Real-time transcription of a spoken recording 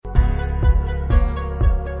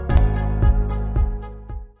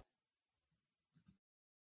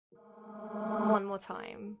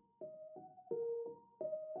time.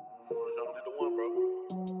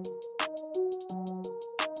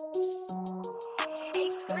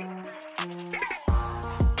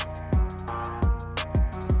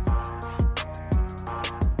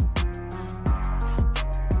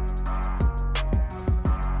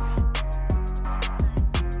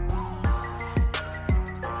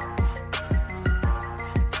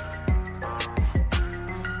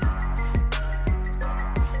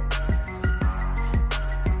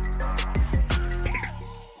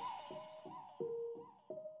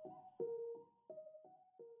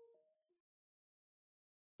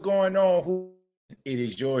 Going on? It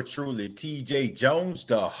is your truly TJ Jones,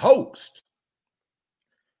 the host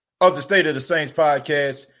of the State of the Saints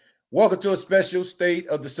podcast. Welcome to a special State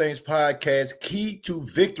of the Saints podcast, Key to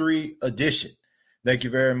Victory edition. Thank you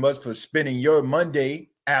very much for spending your Monday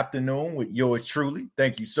afternoon with yours truly.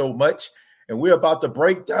 Thank you so much. And we're about to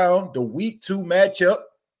break down the week 2 matchup.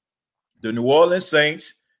 The New Orleans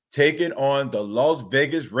Saints taking on the Las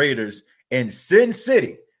Vegas Raiders in Sin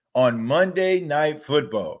City on Monday Night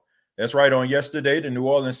Football. That's right. On yesterday, the New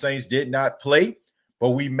Orleans Saints did not play,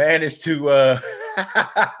 but we managed to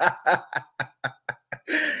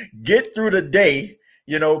get through the day,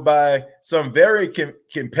 by some very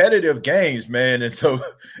competitive games, man, and so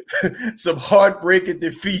some heartbreaking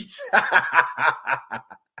defeats.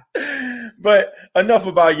 But enough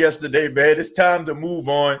about yesterday, man. It's time to move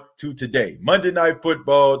on to today. Monday Night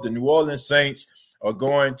Football, the New Orleans Saints are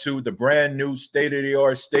going to the brand new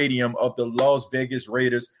state-of-the-art stadium of the Las Vegas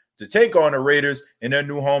Raiders to take on the Raiders in their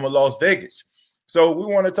new home of Las Vegas. So we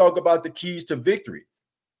want to talk about the keys to victory.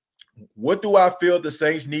 What do I feel the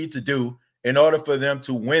Saints need to do in order for them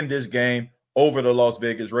to win this game over the Las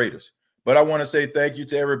Vegas Raiders? But I want to say thank you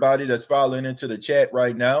to everybody that's filing into the chat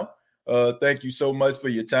right now. Thank you so much for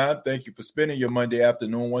your time. Thank you for spending your Monday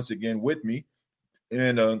afternoon once again with me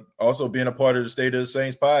and also being a part of the State of the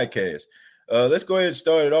Saints podcast. Let's go ahead and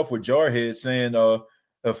start it off with Jarhead saying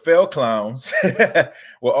fell clowns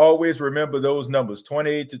will always remember those numbers,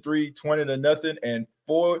 28-3, 20-0, and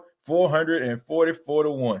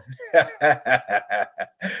 444-1.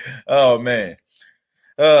 Oh, man.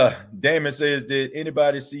 Damon says, did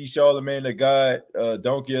anybody see Charlamagne the God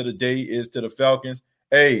donkey of the day is to the Falcons?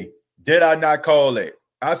 Hey, did I not call that?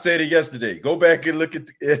 I said it yesterday. Go back and look at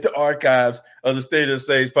the archives of the State of the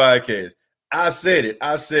Saints podcast. I said it.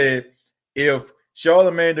 I said, if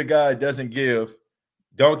Charlamagne the God doesn't give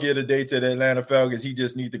donkey of the day to the Atlanta Falcons, he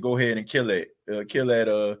just needs to go ahead and kill that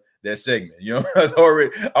segment.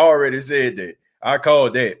 I already said that. I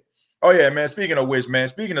called that. Oh yeah, man. Speaking of which, man,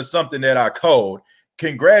 speaking of something that I called,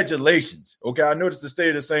 congratulations. Okay, I know it's the State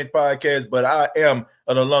of the Saints podcast, but I am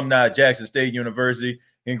an alumni of Jackson State University.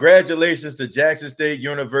 Congratulations to Jackson State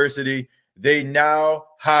University. They now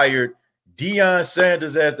hired Deion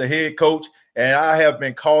Sanders as the head coach, and I have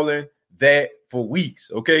been calling that for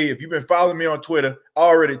weeks, okay? If you've been following me on Twitter, I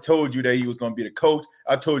already told you that he was going to be the coach.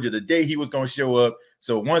 I told you the day he was going to show up.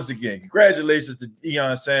 So once again, congratulations to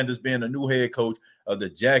Deion Sanders being the new head coach of the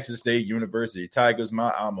Jackson State University Tigers,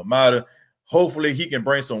 my alma mater. Hopefully he can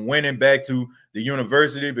bring some winning back to the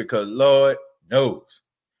university because Lord knows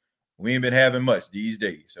we ain't been having much these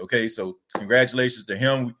days, okay? So congratulations to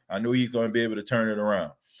him. I know he's going to be able to turn it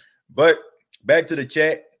around. But back to the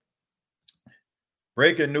chat.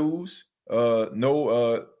 Breaking news. Christian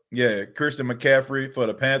McCaffrey for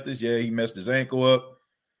the Panthers. Yeah, he messed his ankle up.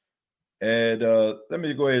 And let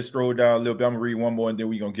me go ahead and scroll down a little bit. I'm going to read one more, and then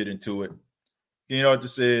we're going to get into it. It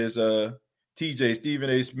just says, TJ, Stephen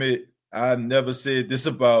A. Smith, I've never said this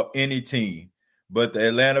about any team, but the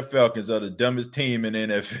Atlanta Falcons are the dumbest team in the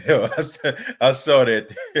NFL. I saw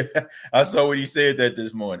that. I saw what he said that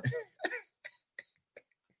this morning.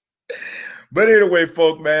 But anyway,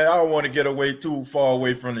 folk, man, I don't want to get away too far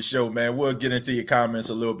away from the show, man. We'll get into your comments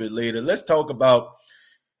a little bit later. Let's talk about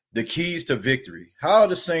the keys to victory. How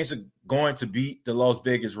the Saints are going to beat the Las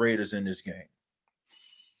Vegas Raiders in this game.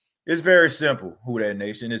 It's very simple, Who Dat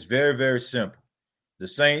Nation. It's very, very simple. The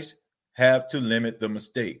Saints have to limit the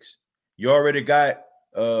mistakes. You already have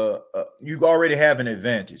an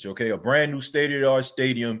advantage, okay? A brand new state-of-the-art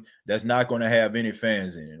stadium that's not going to have any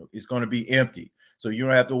fans in it. It's going to be empty. So you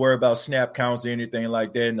don't have to worry about snap counts or anything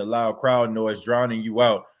like that and the loud crowd noise drowning you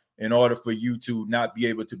out in order for you to not be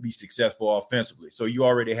able to be successful offensively. So you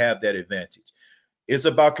already have that advantage. It's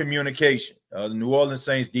about communication. The New Orleans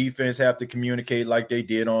Saints defense have to communicate like they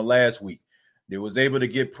did on last week. They was able to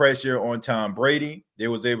get pressure on Tom Brady. They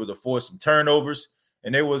was able to force some turnovers,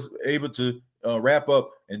 and they was able to wrap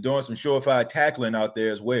up and doing some surefire tackling out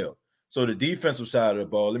there as well. So the defensive side of the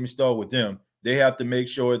ball, let me start with them. they have to make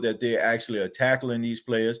sure that they actually are tackling these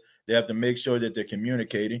players. They have to make sure that they're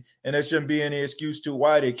communicating, and there shouldn't be any excuse to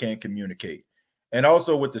why they can't communicate. And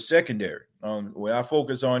also with the secondary, where I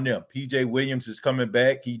focus on them, PJ Williams is coming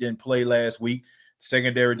back. He didn't play last week.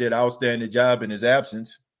 Secondary did an outstanding job in his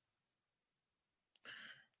absence.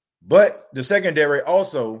 But the secondary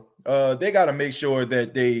also, they got to make sure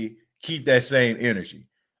that they keep that same energy.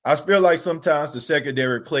 I feel like sometimes the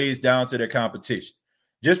secondary plays down to their competition.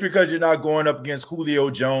 Just because you're not going up against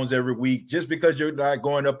Julio Jones every week, just because you're not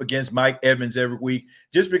going up against Mike Evans every week,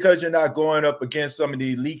 just because you're not going up against some of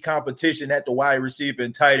the elite competition at the wide receiver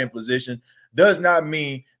and tight end position, does not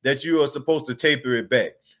mean that you are supposed to taper it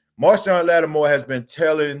back. Marshawn Lattimore has been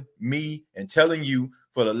telling me and telling you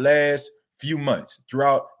for the last few months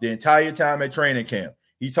throughout the entire time at training camp.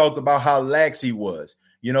 He talked about how lax he was.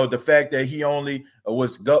 You know, the fact that he only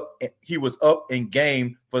was up in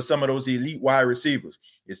game for some of those elite wide receivers.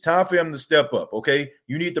 It's time for him to step up, okay?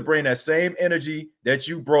 You need to bring that same energy that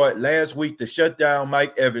you brought last week to shut down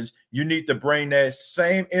Mike Evans. You need to bring that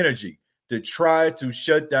same energy to try to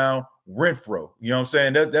shut down Renfrow. You know what I'm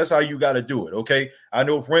saying? That's how you got to do it, okay? I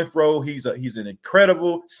know Renfrow, he's an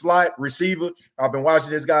incredible slot receiver. I've been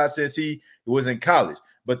watching this guy since he was in college.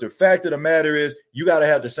 But the fact of the matter is you got to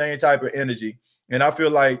have the same type of energy. And I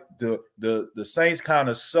feel like the Saints kind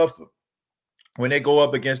of suffer when they go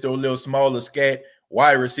up against those little smaller scat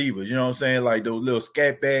wide receivers, you know what I'm saying? Like those little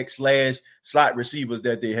scat back / slot receivers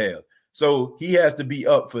that they have. So he has to be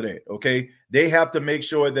up for that, okay? They have to make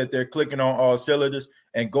sure that they're clicking on all cylinders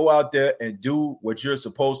and go out there and do what you're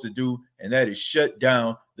supposed to do, and that is shut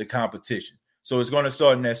down the competition. So it's going to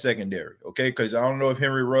start in that secondary, okay? Because I don't know if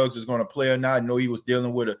Henry Ruggs is going to play or not. I know he was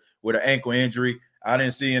dealing with an ankle injury. I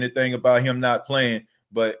didn't see anything about him not playing,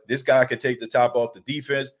 but this guy could take the top off the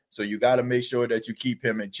defense, so you got to make sure that you keep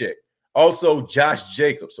him in check. Also, Josh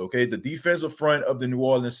Jacobs, okay? The defensive front of the New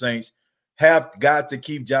Orleans Saints have got to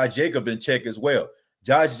keep Josh Jacobs in check as well.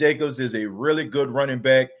 Josh Jacobs is a really good running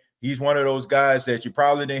back. He's one of those guys that you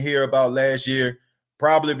probably didn't hear about last year,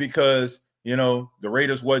 probably because, you know, the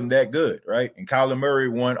Raiders wasn't that good, right? And Kyler Murray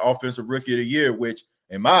won Offensive Rookie of the Year, which,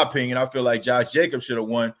 in my opinion, I feel like Josh Jacobs should have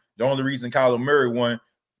won. The only reason Kyler Murray won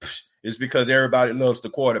is because everybody loves the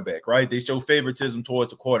quarterback, right? They show favoritism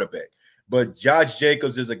towards the quarterback. But Josh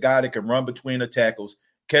Jacobs is a guy that can run between the tackles,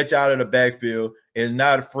 catch out of the backfield, is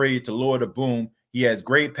not afraid to lower the boom. He has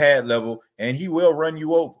great pad level, and he will run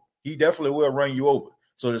you over. He definitely will run you over.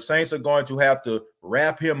 So the Saints are going to have to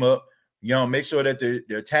wrap him up, you know, make sure that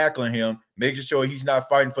they're tackling him, making sure he's not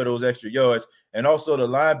fighting for those extra yards. And also the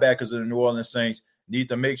linebackers of the New Orleans Saints need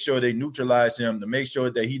to make sure they neutralize him, to make sure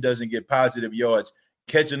that he doesn't get positive yards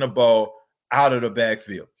catching the ball out of the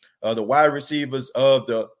backfield. The wide receivers of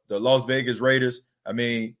the Las Vegas Raiders, I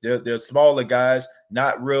mean, they're smaller guys,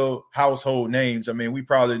 not real household names. I mean,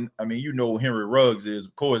 you know who Henry Ruggs is.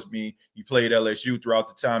 Of course, he played LSU throughout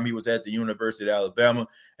the time he was at the University of Alabama.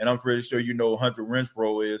 And I'm pretty sure you know Hunter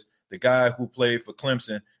Renfrow is, the guy who played for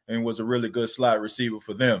Clemson and was a really good slot receiver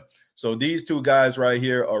for them. So these two guys right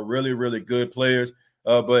here are really, really good players,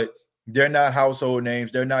 but they're not household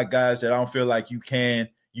names. They're not guys that I don't feel like you can't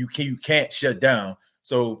shut down.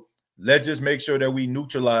 So let's just make sure that we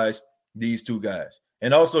neutralize these two guys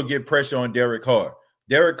and also get pressure on Derek Carr.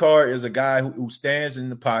 Derek Carr is a guy who stands in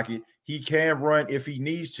the pocket. He can run if he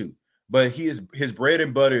needs to, but his bread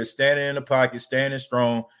and butter is standing in the pocket, standing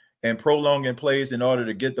strong, and prolonging plays in order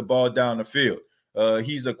to get the ball down the field.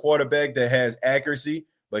 He's a quarterback that has accuracy,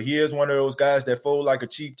 but he is one of those guys that fold like a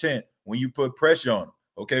cheap tent when you put pressure on him.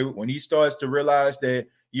 Okay, when he starts to realize that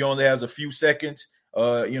he only has a few seconds,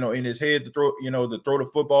 in his head to throw the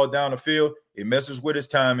football down the field, it messes with his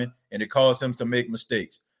timing and it causes him to make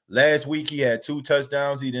mistakes. Last week, he had 2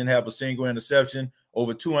 touchdowns. He didn't have a single interception,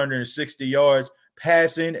 over 260 yards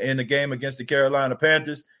passing in the game against the Carolina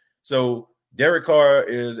Panthers. So Derek Carr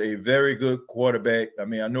is a very good quarterback. I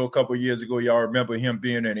mean, I know a couple of years ago, y'all remember him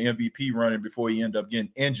being an MVP running before he ended up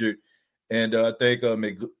getting injured. And I think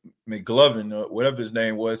McGlovin, whatever his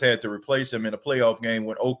name was, had to replace him in a playoff game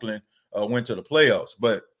when Oakland went to the playoffs.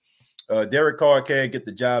 But Derek Carr can get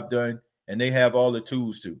the job done, and they have all the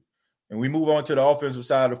tools to. And we move on to the offensive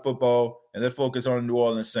side of football, and let's focus on the New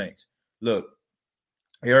Orleans Saints. Look,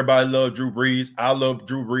 everybody loves Drew Brees. I love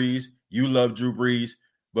Drew Brees. You love Drew Brees.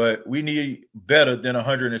 But we need better than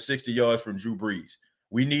 160 yards from Drew Brees.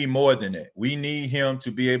 We need more than that. We need him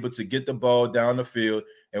to be able to get the ball down the field,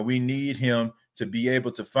 and we need him to be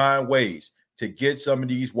able to find ways to get some of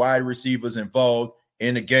these wide receivers involved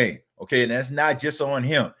in the game. Okay, and that's not just on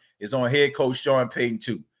him. It's on head coach Sean Payton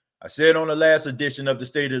too. I said on the last edition of the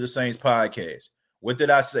State of the Saints podcast, what did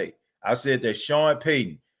I say? I said that Sean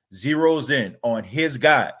Payton zeroes in on his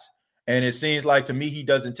guys. And it seems like to me, he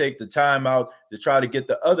doesn't take the time out to try to get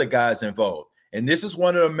the other guys involved. And this is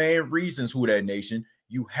one of the main reasons, Who Dat Nation,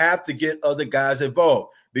 you have to get other guys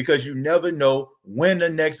involved because you never know when the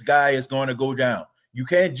next guy is going to go down. You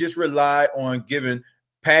can't just rely on giving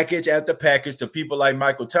package after package to people like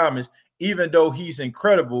Michael Thomas, even though he's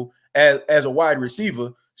incredible as a wide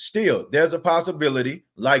receiver. Still, there's a possibility,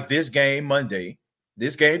 like this game Monday,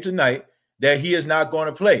 this game tonight, that he is not going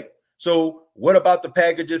to play. So what about the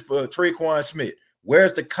packages for Tre'Quan Smith?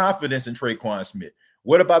 Where's the confidence in Tre'Quan Smith?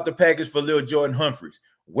 What about the package for Lil Jordan Humphreys?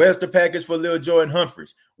 Where's the package for Lil Jordan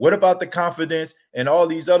Humphreys? What about the confidence in all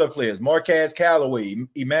these other players? Marquez Callaway,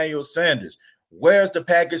 Emmanuel Sanders. Where's the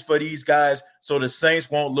package for these guys so the Saints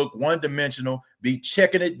won't look one-dimensional, be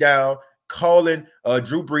checking it down, calling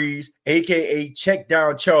Drew Brees, a.k.a. check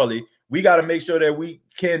down Charlie? We got to make sure that we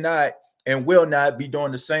cannot and will not be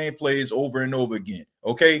doing the same plays over and over again,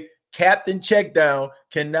 okay? Captain check down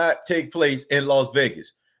cannot take place in Las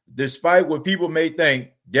Vegas. Despite what people may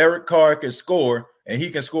think, Derek Carr can score, and he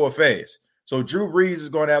can score fast. So Drew Brees is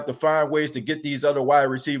going to have to find ways to get these other wide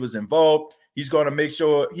receivers involved. He's going to make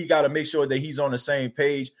sure that he's on the same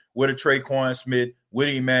page with a Tre'Quan Smith, with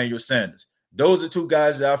Emmanuel Sanders. Those are two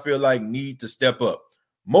guys that I feel like need to step up.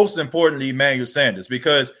 Most importantly, Emmanuel Sanders,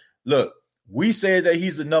 because look, we said that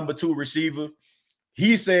he's the number 2 receiver.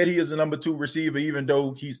 He said he is the number 2 receiver, even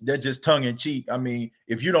though that's just tongue in cheek. I mean,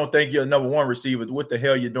 if you don't think you're a number 1 receiver, what the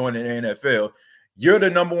hell you're doing in the NFL? You're the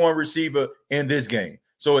number 1 receiver in this game.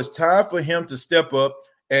 So it's time for him to step up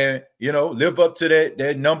and, live up to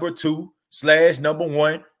that number 2/number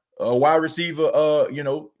 1 wide receiver,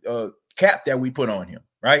 cap that we put on him,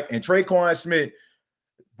 right? And Tre'Quan Smith,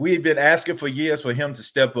 we've been asking for years for him to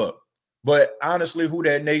step up. But honestly, Who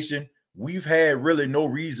Dat Nation, we've had really no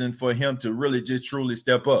reason for him to really just truly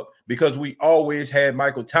step up because we always had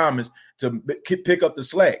Michael Thomas to pick up the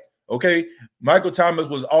slack. Okay, Michael Thomas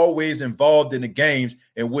was always involved in the games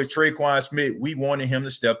in which Tre'Quan Smith, we wanted him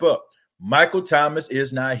to step up. Michael Thomas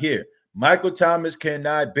is not here. Michael Thomas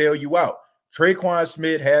cannot bail you out. Tre'Quan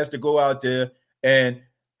Smith has to go out there and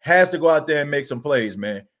make some plays,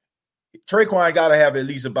 man. Tre'Quan got to have at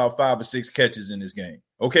least about 5 or 6 catches in this game.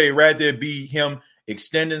 Okay, rather it be him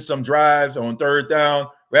extending some drives on third down,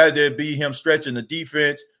 rather it be him stretching the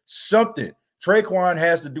defense, something. Tre'Quan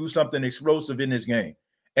has to do something explosive in this game.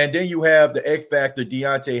 And then you have the X factor,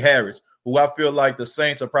 Deontay Harris, who I feel like the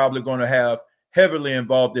Saints are probably going to have heavily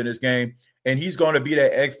involved in this game. And he's going to be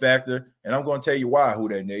that X factor. And I'm going to tell you why, Who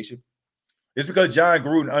Dat Nation. It's because John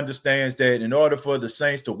Gruden understands that in order for the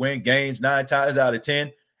Saints to win games 9 times out of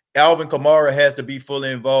 10, Alvin Kamara has to be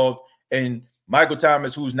fully involved. And Michael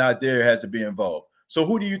Thomas, who's not there, has to be involved. So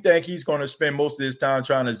who do you think he's going to spend most of his time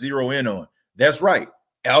trying to zero in on? That's right,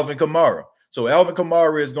 Alvin Kamara. So Alvin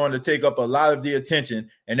Kamara is going to take up a lot of the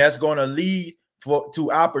attention, and that's going to lead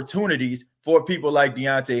to opportunities for people like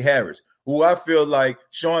Deontay Harris, who I feel like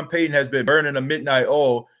Sean Payton has been burning a midnight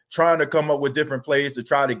oil trying to come up with different plays to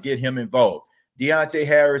try to get him involved. Deontay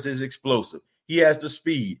Harris is explosive. He has the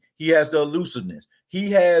speed. He has the elusiveness.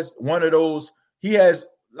 He has one of those. He has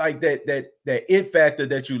like that it factor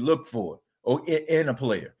that you look for in a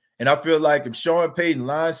player. And I feel like if Sean Payton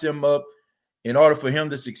lines him up in order for him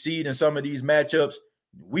to succeed in some of these matchups,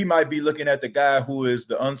 we might be looking at the guy who is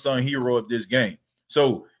the unsung hero of this game.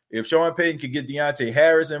 So if Sean Payton could get Deontay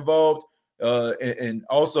Harris involved and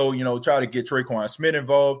also, try to get Tre'Quan Smith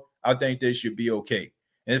involved, I think they should be okay.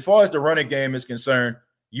 And as far as the running game is concerned,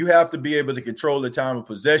 you have to be able to control the time of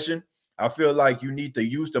possession. I feel like you need to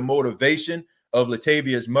use the motivation of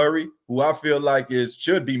Latavius Murray, who I feel like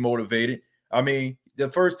should be motivated. I mean, the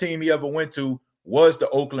first team he ever went to was the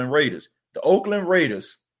Oakland Raiders. The Oakland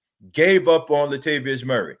Raiders gave up on Latavius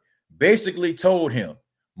Murray, basically told him,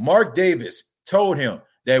 Mark Davis told him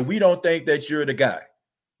that we don't think that you're the guy.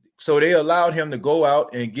 So they allowed him to go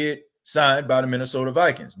out and get signed by the Minnesota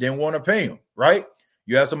Vikings. Didn't want to pay him, right?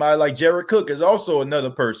 You have somebody like Jared Cook is also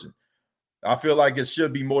another person. I feel like it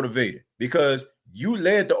should be motivated because you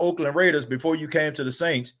led the Oakland Raiders before you came to the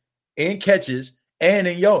Saints in catches and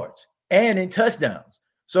in yards and in touchdowns.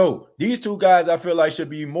 So these two guys I feel like should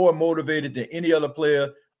be more motivated than any other player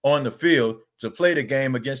on the field to play the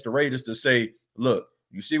game against the Raiders to say, look,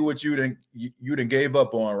 you see what you done gave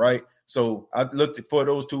up on, right? So I looked for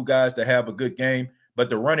those two guys to have a good game, but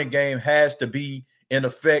the running game has to be in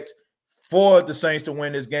effect for the Saints to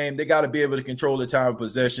win this game. They got to be able to control the time of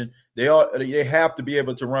possession. They have to be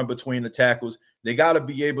able to run between the tackles. They got to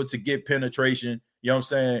be able to get penetration. You know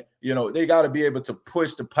what I'm saying? They got to be able to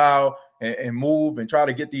push the pile and move and try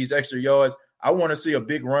to get these extra yards. I want to see a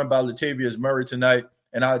big run by Latavius Murray tonight.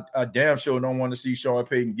 and I damn sure don't want to see Sean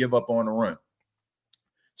Payton give up on the run.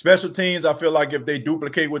 Special teams, I feel like if they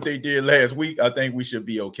duplicate what they did last week, I think we should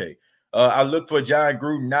be okay. I look for John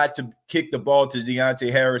Gruden not to kick the ball to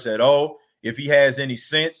Deontay Harris at all. If he has any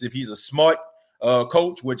sense, if he's a smart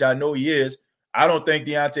coach, which I know he is, I don't think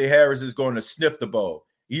Deontay Harris is going to sniff the ball.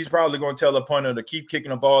 He's probably going to tell the punter to keep kicking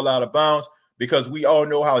the ball out of bounds because we all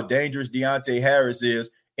know how dangerous Deontay Harris is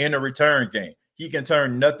in a return game. He can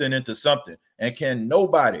turn nothing into something. And can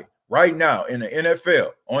nobody right now in the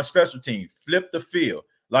NFL on special teams flip the field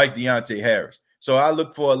like Deontay Harris? So I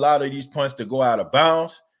look for a lot of these punts to go out of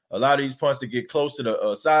bounds, a lot of these punts to get close to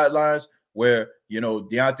the sidelines where,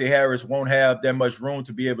 Deontay Harris won't have that much room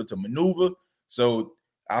to be able to maneuver. So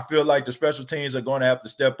I feel like the special teams are going to have to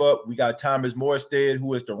step up. We got Thomas Morstead,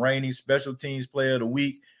 who is the reigning special teams player of the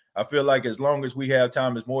week. I feel like as long as we have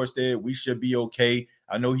Thomas Morstead, we should be okay.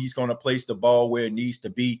 I know he's going to place the ball where it needs to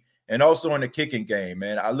be. And also in the kicking game,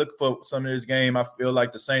 man, I look for some of this game. I feel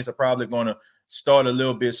like the Saints are probably going to start a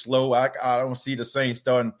little bit slow. I don't see the Saints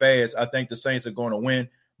starting fast. I think the Saints are going to win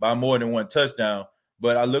by more than one touchdown.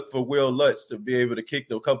 But I look for Will Lutz to be able to kick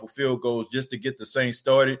a couple field goals just to get the Saints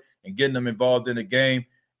started and getting them involved in the game.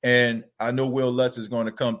 And I know Will Lutz is going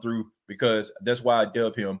to come through because that's why I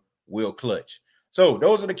dub him Will Clutch. So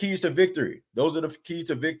those are the keys to victory. Those are the keys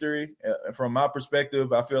to victory. From my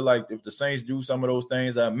perspective, I feel like if the Saints do some of those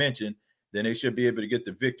things I mentioned, then they should be able to get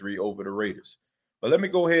the victory over the Raiders. But let me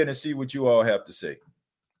go ahead and see what you all have to say.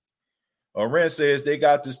 Ren says they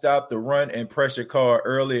got to stop the run and pressure Carr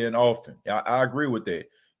early and often. I agree with that.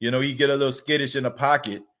 He get a little skittish in the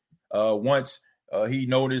pocket once he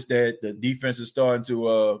noticed that the defense is starting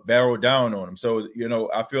to barrel down on him. So,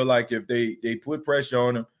 I feel like if they put pressure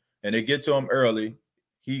on him and they get to him early,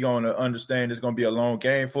 he going to understand it's going to be a long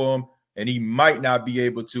game for him, and he might not be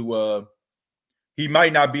able to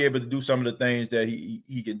do some of the things that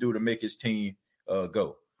he can do to make his team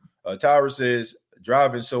go. Tyra says,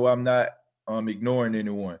 driving so I'm not ignoring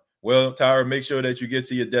anyone. Well, Tyra, make sure that you get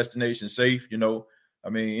to your destination safe.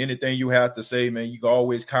 Anything you have to say, man, you can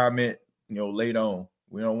always comment, later on.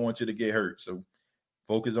 We don't want you to get hurt. So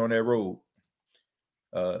focus on that road.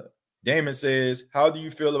 Damon says, how do you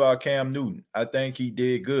feel about Cam Newton? I think he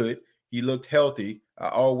did good. He looked healthy. I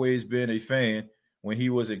always been a fan when he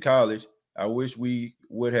was in college. I wish we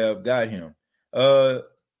would have got him. I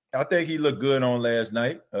think he looked good on last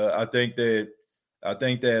night. I think that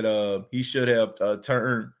he should have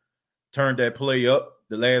turned that play up,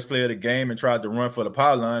 the last play of the game, and tried to run for the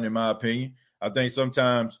pylon, in my opinion. I think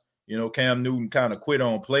sometimes, Cam Newton kind of quit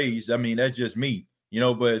on plays. That's just me,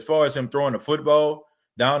 but as far as him throwing the football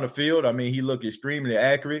down the field, he looked extremely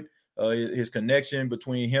accurate. His connection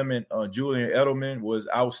between him and Julian Edelman was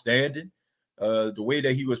outstanding. The way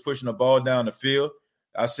that he was pushing the ball down the field,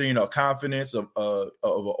 I seen a confidence of an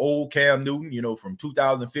old Cam Newton, from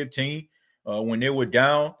 2015 when they were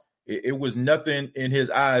down. It was nothing in his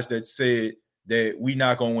eyes that said that we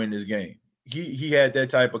not going to win this game. He had that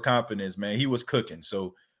type of confidence, man. He was cooking.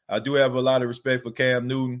 So I do have a lot of respect for Cam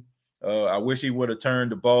Newton. I wish he would have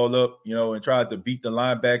turned the ball up, and tried to beat the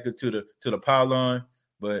linebacker to the pylon.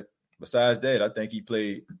 But besides that, I think he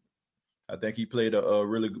played a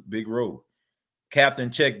really big role.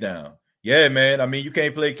 Captain check down. Yeah, man. You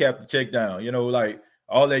can't play captain check down. Like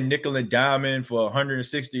all that nickel and diamond for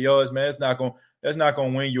 160 yards, man. That's not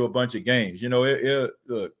gonna win you a bunch of games.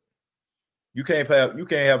 Look, you can't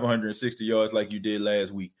have 160 yards like you did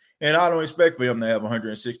last week, and I don't expect for him to have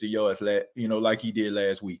 160 yards, like he did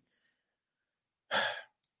last week.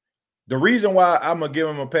 The reason why I'm gonna give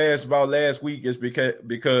him a pass about last week is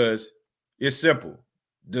because it's simple.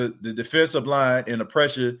 The defensive line and the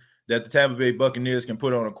pressure that the Tampa Bay Buccaneers can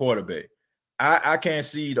put on a quarterback. I can't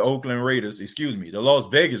see the the Las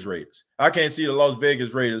Vegas Raiders. I can't see the Las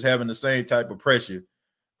Vegas Raiders having the same type of pressure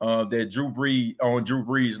that Drew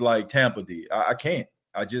Brees like Tampa did. I can't.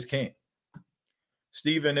 I just can't.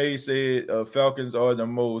 Stephen A. said Falcons are the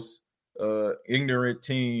most ignorant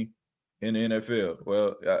team in the NFL.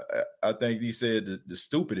 Well, I think he said the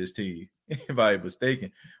stupidest team, if I ain't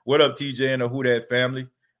mistaken. What up, TJ and the Who Dat family?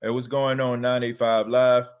 Hey, what's going on, 985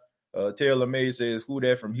 Live? Taylor May says, who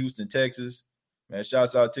that from Houston, Texas? Man,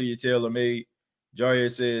 shouts out to you, Taylor May.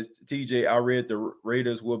 Jair says, TJ, I read the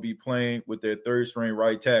Raiders will be playing with their third-string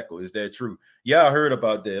right tackle. Is that true? Yeah, I heard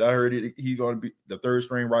about that. I heard he's going to be the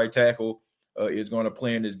third-string right tackle is going to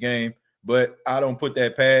play in this game. But I don't put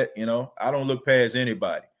that past, I don't look past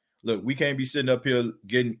anybody. Look, we can't be sitting up here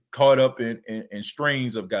getting caught up in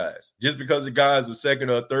strings of guys. Just because a guy's a second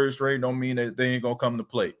or a third string don't mean that they ain't going to come to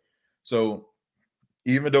play. So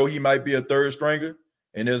even though he might be a third stringer,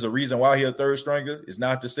 and there's a reason why he's a third stringer, it's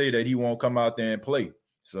not to say that he won't come out there and play.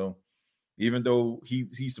 So even though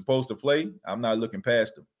he's supposed to play, I'm not looking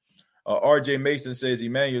past him. RJ Mason says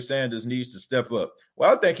Emmanuel Sanders needs to step up.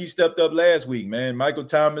 Well, I think he stepped up last week, man. Michael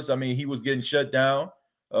Thomas, I mean, he was getting shut down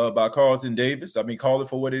by Carlton Davis. I mean, call it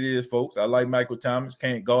for what it is, folks. I like Michael Thomas,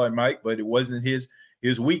 can't guard Mike, but it wasn't his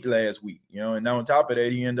week last week, and now on top of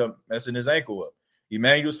that, he ended up messing his ankle up.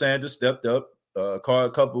 Emmanuel Sanders stepped up, caught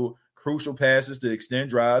a couple crucial passes to extend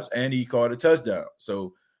drives, and he caught a touchdown.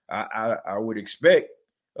 So I would expect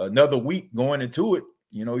another week going into it.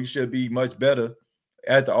 He should be much better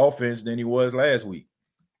at the offense than he was last week.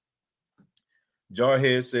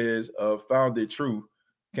 Jarhead says, found it true.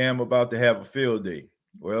 Cam about to have a field day.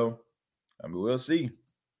 Well, I mean, we'll see.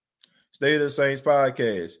 State of the Saints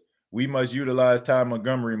podcast. We must utilize Ty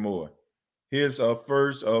Montgomery more. His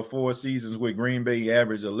first 4 seasons with Green Bay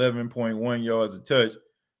averaged 11.1 yards a touch.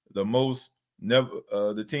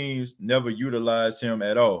 The teams never utilized him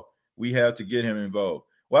at all. We have to get him involved.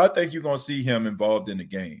 Well, I think you're going to see him involved in the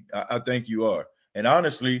game. I think you are. And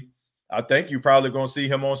honestly, I think you're probably going to see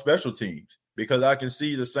him on special teams because I can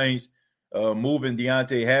see the Saints moving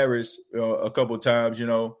Deontay Harris a couple of times,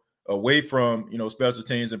 away from, special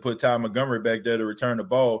teams and put Ty Montgomery back there to return the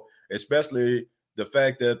ball, especially the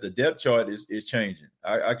fact that the depth chart is changing.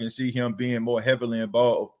 I can see him being more heavily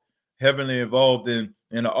involved in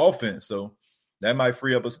the offense. So that might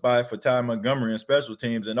free up a spot for Ty Montgomery in special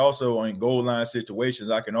teams. And also in goal line situations,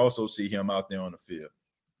 I can also see him out there on the field.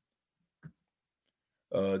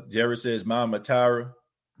 Jerry says, Mama Tyra.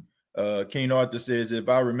 King Arthur says, if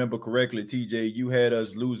I remember correctly, TJ, you had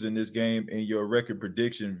us losing this game in your record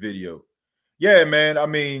prediction video. Yeah, man. I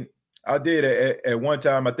mean, I did at one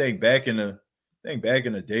time, I think back in the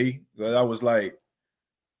day, because I was like,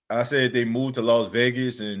 I said they moved to Las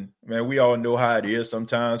Vegas, and man, we all know how it is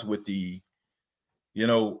sometimes with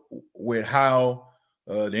with how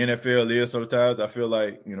the NFL is sometimes. I feel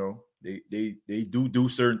like, they do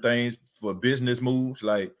certain things for business moves,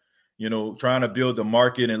 like, trying to build a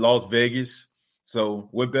market in Las Vegas. So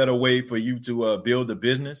what better way for you to build a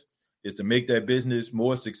business is to make that business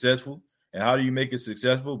more successful. And how do you make it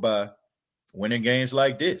successful? By winning games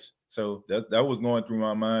like this. So that was going through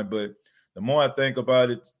my mind. But the more I think about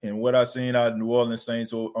it and what I seen out of New Orleans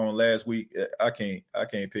Saints on last week, I can't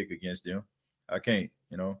pick against them. I can't,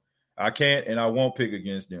 I can't, and I won't pick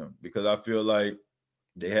against them because I feel like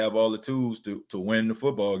they have all the tools to win the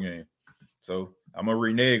football game. So I'm going to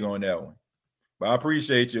renege on that one. But I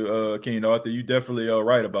appreciate you, King Arthur. You definitely are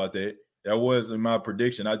right about that. That was in my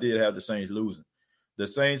prediction. I did have the Saints losing. The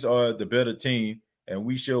Saints are the better team, and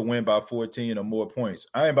we should win by 14 or more points.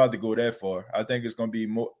 I ain't about to go that far. I think it's going to be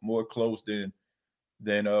more close than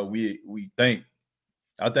we think.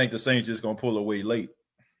 I think the Saints just going to pull away late.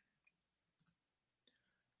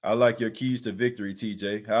 I like your keys to victory,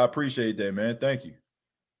 TJ. I appreciate that, man. Thank you.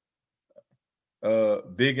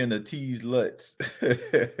 Big in the T's Lutz.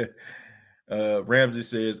 Ramsey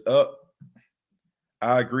says, up.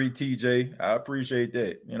 I agree, TJ. I appreciate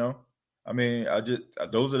that. I mean,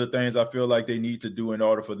 those are the things I feel like they need to do in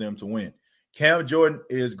order for them to win. Cam Jordan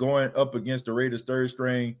is going up against the Raiders' third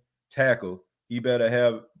string tackle. He better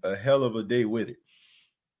have a hell of a day with it.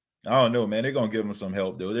 I don't know, man. They're going to give him some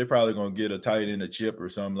help, though. They're probably going to get a tight end, a chip or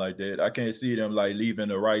something like that. I can't see them like leaving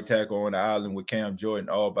the right tackle on the island with Cam Jordan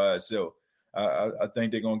all by itself. I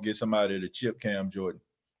think they're going to get somebody to chip Cam Jordan.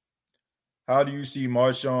 How do you see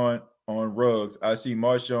Marshawn on Ruggs? I see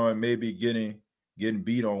Marshawn maybe getting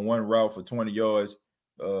beat on one route for 20 yards.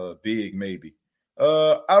 Big maybe.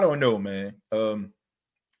 I don't know, man. I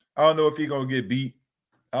don't know if he's going to get beat.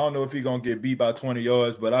 I don't know if he's going to get beat by 20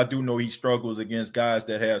 yards, but I do know he struggles against guys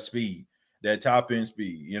that have speed, that top-end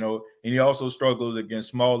speed, and he also struggles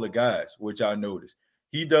against smaller guys, which I noticed.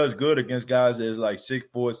 He does good against guys that's like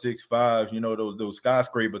 6'4", 6'5", those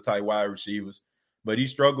skyscraper-type wide receivers, but he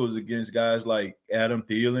struggles against guys like Adam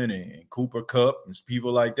Thielen and Cooper Kupp and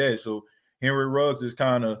people like that. So Henry Ruggs is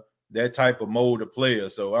kind of that type of mold of player.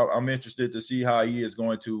 So I'm interested to see how he is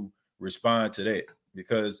going to respond to that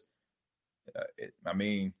because – I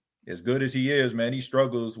mean, as good as he is, man, he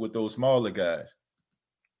struggles with those smaller guys.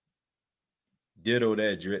 Ditto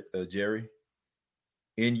that, Jerry.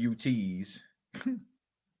 NUTs.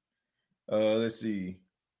 Let's see.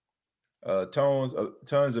 Tons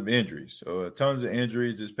of injuries. Tons of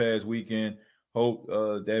injuries this past weekend. Hope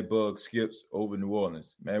that bug skips over New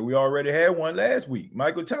Orleans. Man, we already had one last week.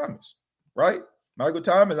 Michael Thomas, right? Michael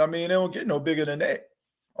Thomas, I mean, they don't get no bigger than that.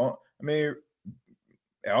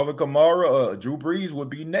 Alvin Kamara, Drew Brees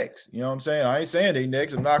would be next. You know what I'm saying? I ain't saying they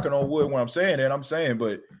next. I'm knocking on wood when I'm saying that. I'm saying,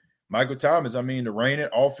 but Michael Thomas, I mean, the reigning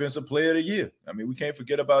offensive player of the year. I mean, we can't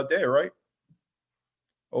forget about that, right?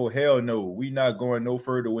 Oh, hell no. We not going no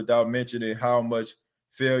further without mentioning how much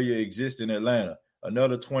failure exists in Atlanta.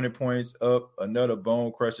 Another 20 points up, another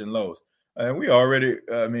bone-crushing loss. And we already,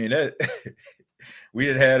 I mean, that we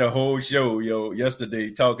had a whole show,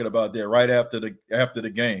 yesterday talking about that right after the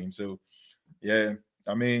game. So, yeah,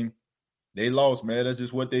 I mean, they lost, man. That's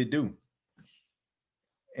just what they do.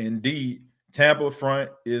 Indeed, Tampa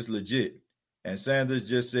front is legit. And Sanders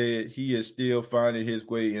just said he is still finding his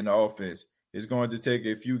way in the offense. It's going to take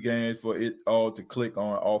a few games for it all to click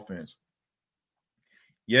on offense.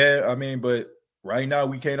 Yeah, I mean, but right now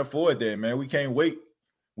we can't afford that, man. We can't wait.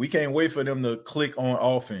 We can't wait for them to click on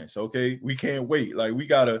offense. Okay, we can't wait. Like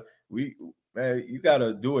man, you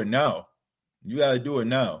gotta do it now. You gotta do it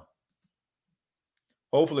now.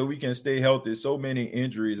 Hopefully, we can stay healthy. So many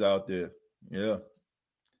injuries out there. Yeah.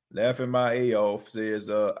 Laughing my A off says,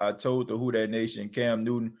 I told the Who That Nation Cam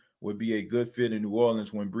Newton would be a good fit in New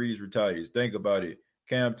Orleans when Breeze retires. Think about it.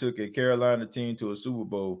 Cam took a Carolina team to a Super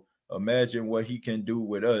Bowl. Imagine what he can do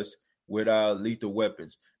with us with our lethal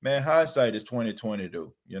weapons. Man, hindsight is 2020,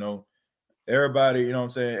 though. Everybody, you know what I'm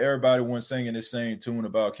saying? Everybody was singing the same tune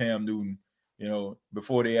about Cam Newton,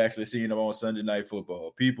 before they actually seen him on Sunday Night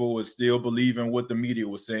Football. People were still believing what the media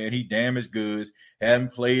was saying. He damaged goods,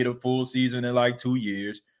 hadn't played a full season in like 2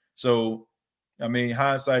 years. So, I mean,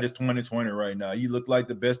 hindsight is 2020 right now. He looked like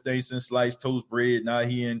the best thing since sliced toast bread. Now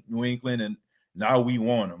he in New England, and now we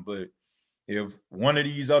want him. But if one of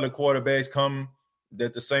these other quarterbacks come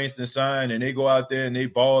that the Saints then sign and they go out there and they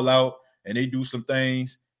ball out and they do some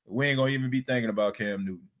things, we ain't gonna even be thinking about Cam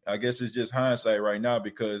Newton. I guess it's just hindsight right now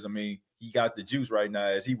because, I mean, he got the juice right now,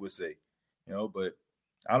 as he would say. But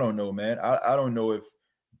I don't know, man. I don't know if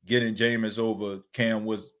getting Jameis over Cam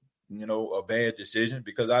was a bad decision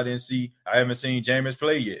because I haven't seen Jameis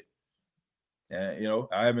play yet. And,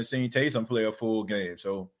 I haven't seen Taysom play a full game.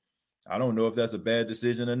 So I don't know if that's a bad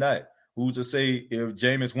decision or not. Who's to say if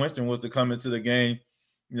Jameis Winston was to come into the game,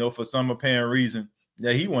 for some apparent reason,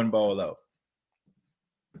 that he wouldn't ball out.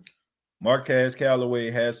 Marquez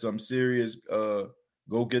Callaway has some serious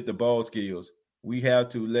go get the ball skills. We have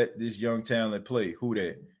to let this young talent play. Who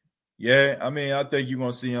that? Yeah, I mean, I think you're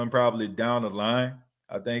going to see him probably down the line.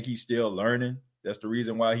 I think he's still learning. That's the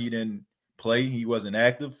reason why he didn't play. He wasn't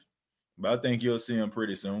active. But I think you'll see him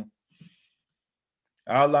pretty soon.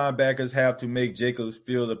 Our linebackers have to make Jacobs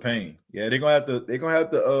feel the pain. Yeah, they're gonna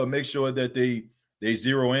have to make sure that they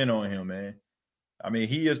zero in on him, man. I mean,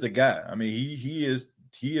 he is the guy. I mean, he is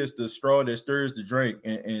the straw that stirs the drink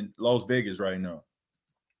in Las Vegas right now.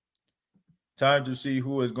 Time to see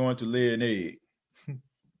who is going to lay an egg.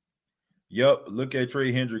 Yup, look at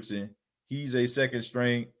Trey Hendrickson. He's a second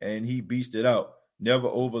string and he beast it out. Never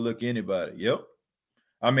overlook anybody. Yep.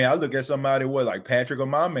 I mean, I look at somebody like Patrick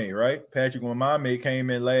Omameh, right? Patrick Omameh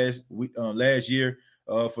came in last year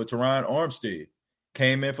for Teron Armstead.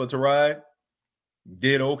 Came in for Teron,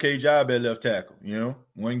 did okay job at left tackle,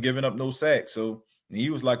 wasn't giving up no sacks. So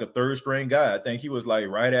he was like a third string guy. I think he was like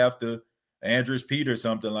right after Andrus Peat or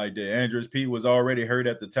something like that. Andrus Peat was already hurt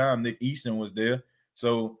at the time. Nick Easton was there.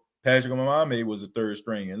 So Patrick Omameh was a third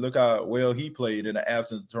string. And look how well he played in the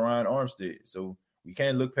absence of Teron Armstead. So we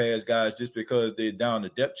can't look past guys just because they're down the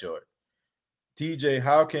depth chart. TJ,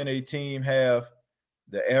 how can a team have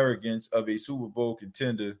the arrogance of a Super Bowl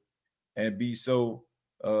contender and be so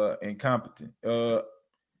incompetent?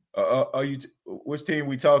 Are you? Which team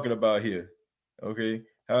we talking about here? Okay,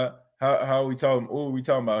 how are we talking? What are we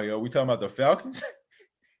talking about here? Are we talking about the Falcons?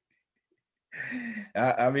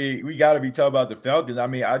 I mean, we got to be talking about the Falcons. I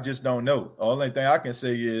mean, I just don't know. The only thing I can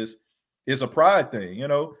say is it's a pride thing.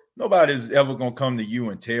 Nobody's ever gonna come to you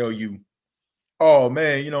and tell you, oh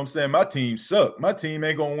man, you know what I'm saying? My team suck. My team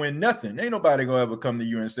ain't gonna win nothing. Ain't nobody gonna ever come to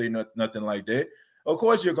you and say nothing like that. Of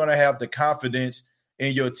course, you're gonna have the confidence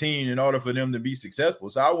in your team in order for them to be successful.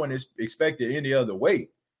 So I wouldn't expect it any other way.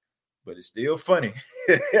 But it's still funny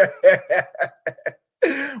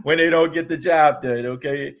when they don't get the job done.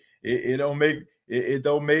 Okay, it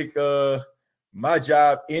don't make my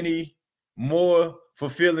job any more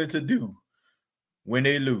fulfilling to do when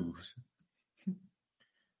they lose.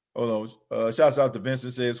 Hold on. Shouts out to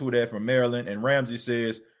Vincent says, who that from Maryland? And Ramsey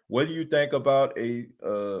says, what do you think about a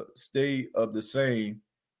stay of the same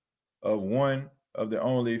of one of the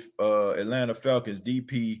only Atlanta Falcons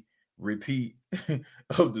DP repeat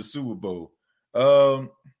of the Super Bowl?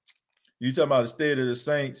 You talking about the state of the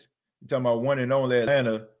Saints? You talking about one and only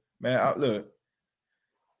Atlanta? Man, look,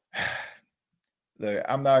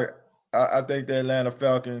 I'm not. I think the Atlanta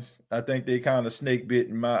Falcons, I think they kind of snake bit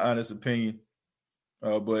in my honest opinion.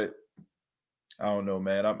 But I don't know,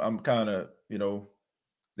 man. I'm kind of,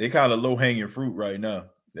 they kind of low hanging fruit right now,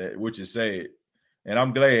 which is sad. And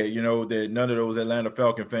I'm glad, that none of those Atlanta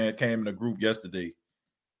Falcon fans came in the group yesterday.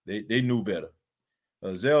 They knew better.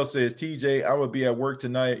 Zell says, TJ, I will be at work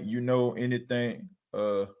tonight.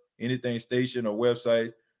 Anything station or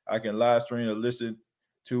websites I can live stream or listen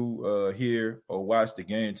to hear or watch the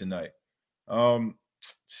game tonight. Probably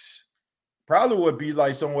would be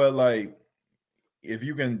like somewhere like if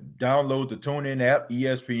you can download the TuneIn app,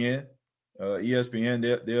 ESPN. ESPN,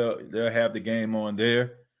 they'll have the game on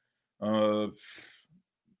there.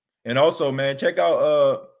 And also, man, check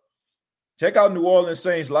out New Orleans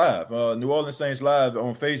Saints Live. New Orleans Saints Live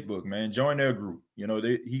on Facebook, man. Join their group.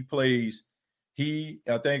 He plays.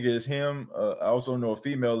 I think it's him. I also know a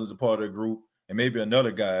female is a part of the group, and maybe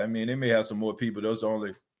another guy. I mean, they may have some more people. Those are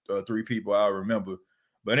only 3 people I remember.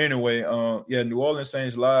 But anyway, New Orleans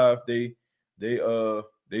Saints Live. They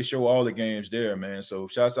show all the games there, man. So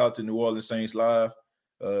shouts out to New Orleans Saints Live.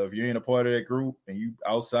 If you ain't a part of that group and you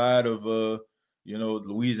outside of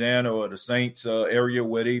Louisiana or the Saints area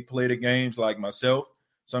where they play the games, like myself,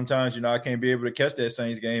 sometimes I can't be able to catch that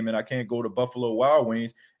Saints game, and I can't go to Buffalo Wild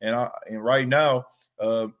Wings. And right now,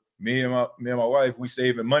 me and my wife, we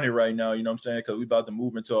saving money right now. You know what I'm saying? Because we about to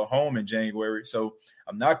move into a home in January, so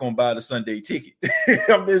I'm not gonna buy the Sunday ticket.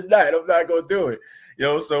 I'm not gonna do it.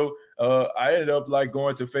 So I ended up like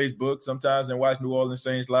going to Facebook sometimes and watch New Orleans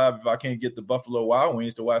Saints Live if I can't get the Buffalo Wild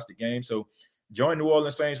Wings to watch the game. So join New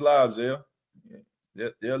Orleans Saints Live, Zell.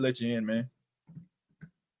 They'll let you in, man.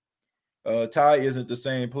 Ty isn't the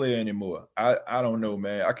same player anymore. I don't know,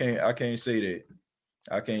 man. I can't say that.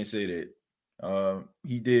 I can't say that.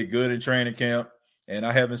 He did good in training camp, and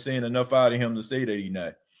I haven't seen enough out of him to say that he's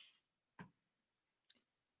not.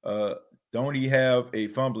 Don't he have a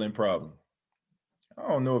fumbling problem? I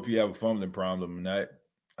don't know if he have a fumbling problem or not.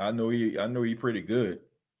 I know he pretty good.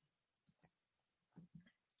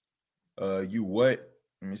 You what?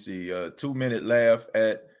 Let me see. 2-minute laugh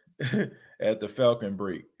at at the Falcon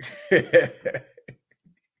break.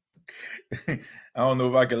 I don't know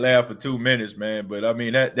if I can laugh for 2 minutes, man, but I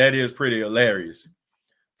mean that is pretty hilarious.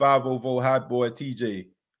 504 Hot Boy TJ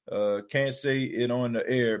can't say it on the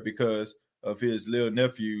air because of his little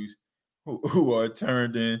nephews who are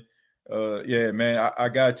turned in. Yeah, man, I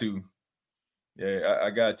got to. Yeah, I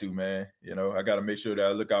got to, man. I got to make sure that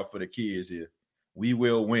I look out for the kids here. We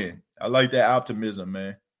will win. I like that optimism,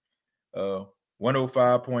 man.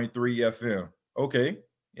 105.3 FM. Okay.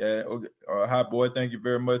 Yeah. Okay. Hot Boy, thank you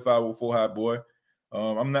very much. 504 Hot Boy.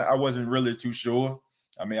 I wasn't really too sure.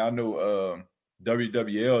 I mean, I know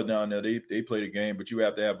WWL down there, they play the game, but you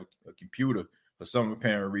have to have a computer for some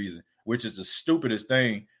apparent reason, which is the stupidest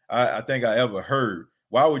thing I think I ever heard.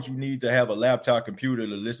 Why would you need to have a laptop computer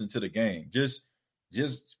to listen to the game? Just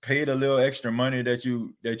pay the little extra money that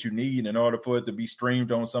you need in order for it to be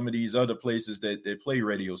streamed on some of these other places that play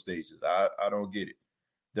radio stations. I don't get it.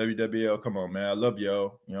 WWL, come on, man. I love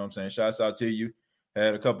y'all. You know what I'm saying? Shouts out to you.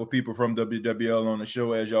 Had a couple people from WWL on the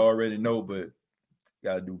show, as you already know, but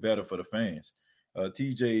got to do better for the fans.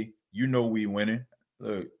 TJ, we winning.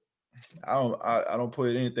 Look, I don't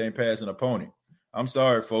put anything past an opponent. I'm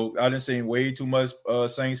sorry, folks. I done seen way too much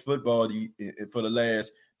Saints football for the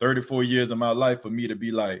last 34 years of my life for me to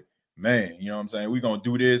be like, man, you know what I'm saying? We're going to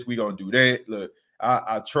do this. We're going to do that. Look,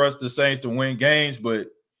 I trust the Saints to win games, but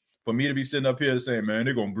for me to be sitting up here saying, man,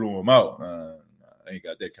 they're going to blow them out, I ain't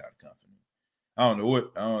got that kind of confidence. I don't know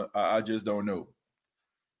what. I just don't know.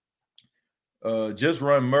 Just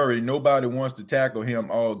run Murray. Nobody wants to tackle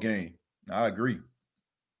him all game. I agree.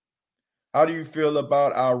 How do you feel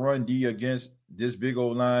about our run D against this big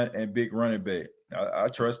old line and big running back? I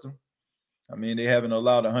trust them. I mean, they haven't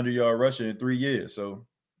allowed a 100-yard rusher in 3 years, so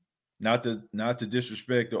not to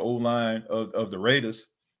disrespect the old line of the Raiders,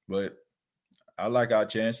 but I like our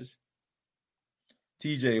chances.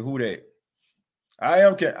 TJ, who that? I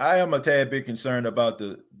am a tad bit concerned about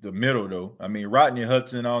the middle, though. I mean, Rodney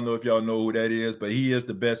Hudson, I don't know if y'all know who that is, but he is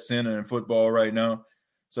the best center in football right now.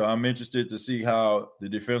 So I'm interested to see how the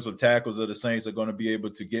defensive tackles of the Saints are going to be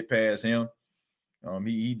able to get past him.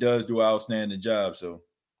 He does do an outstanding job. So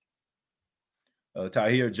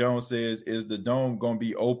Tahir Jones says, is the Dome going to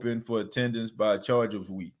be open for attendance by Chargers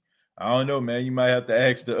week? I don't know, man. You might have to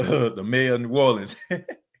ask the mayor of New Orleans. And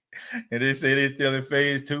they say they're still in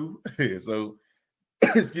phase 2. So,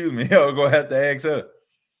 excuse me, I'm going to have to ask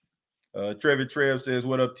her. Trevi Trev says,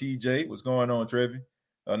 what up, TJ? What's going on, Trevi?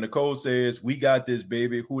 Nicole says, we got this,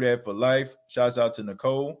 baby. Who that for life? Shouts out to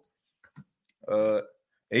Nicole.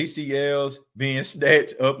 ACLs being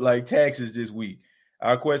snatched up like taxes this week.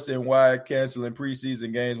 I question why canceling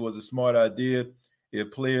preseason games was a smart idea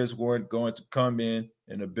if players weren't going to come in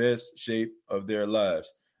the best shape of their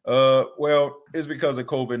lives. Well, it's because of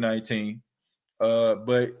COVID-19.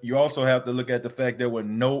 But you also have to look at the fact there were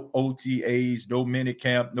no OTAs, no mini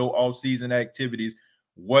camp, no off-season activities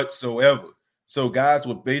whatsoever. So guys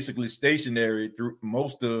were basically stationary through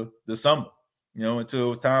most of the summer, until it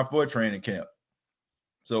was time for a training camp.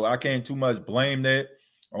 So I can't too much blame that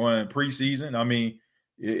on preseason. I mean,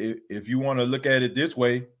 if you want to look at it this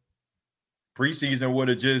way, preseason would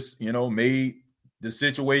have just, made the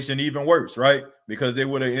situation even worse, right? Because they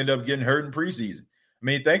would have ended up getting hurt in preseason. I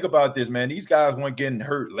mean, think about this, man. These guys weren't getting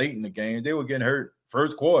hurt late in the game. They were getting hurt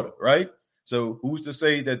first quarter, right? So who's to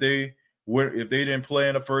say that they would, if they didn't play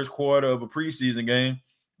in the first quarter of a preseason game,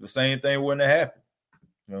 the same thing wouldn't have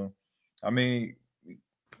happened. I mean,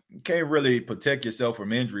 you can't really protect yourself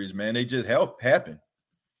from injuries, man. They just happen.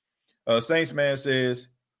 Saints man says,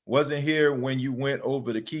 wasn't here when you went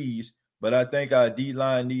over the keys, but I think our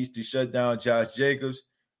D-line needs to shut down Josh Jacobs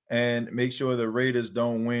and make sure the Raiders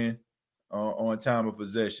don't win on time of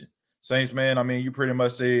possession. Saints man, I mean, you pretty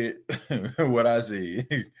much said what I said.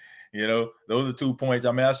 Those are 2 points.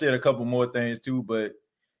 I mean, I said a couple more things too, but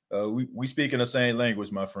we speak in the same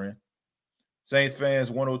language, my friend. Saints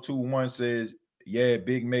fans 1021 says, yeah,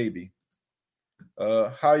 big maybe.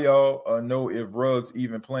 How y'all know if Ruggs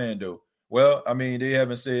even playing though? Well, I mean, they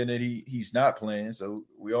haven't said that he's not playing, so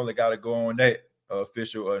we only got to go on that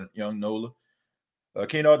official, young Nola.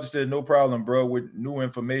 Ken Arthur says, no problem, bro. With new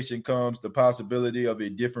information comes the possibility of a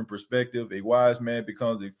different perspective. A wise man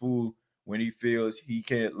becomes a fool when he feels he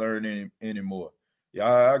can't learn anymore. Yeah,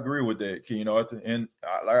 I agree with that, Ken Arthur. And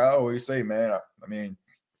like I always say, man, I mean,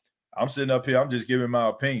 I'm sitting up here, I'm just giving my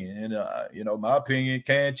opinion. And, my opinion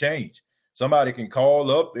can change. Somebody can call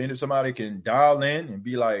up and somebody can dial in and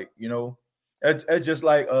be like, it's just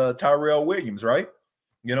like Tyrell Williams, right?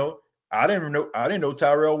 I didn't know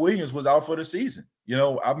Tyrell Williams was out for the season.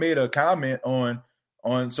 I made a comment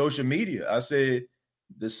on social media. I said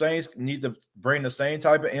the Saints need to bring the same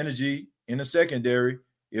type of energy in the secondary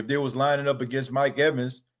if they was lining up against Mike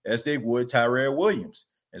Evans as they would Tyrell Williams.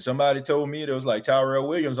 And somebody told me there was like Tyrell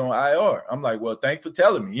Williams on IR. I'm like, well, thanks for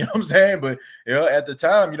telling me. You know what I'm saying? But at the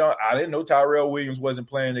time, I didn't know Tyrell Williams wasn't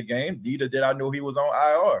playing the game. Neither did I know he was on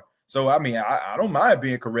IR. So, I mean, I don't mind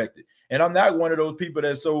being corrected. And I'm not one of those people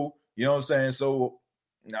that's so, so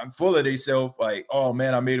I'm full of themselves like, oh,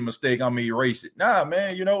 man, I made a mistake. I'm going to erase it. Nah,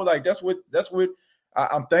 man, that's what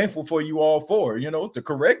I'm thankful for you all for, to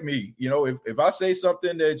correct me. If I say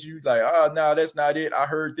something that you like, no, that's not it. I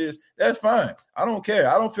heard this. That's fine. I don't care.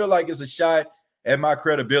 I don't feel like it's a shot at my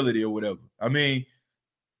credibility or whatever. I mean,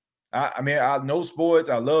 I know sports.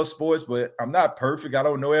 I love sports, but I'm not perfect. I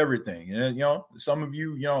don't know everything. And, some of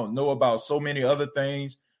you, know about so many other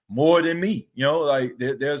things more than me. Like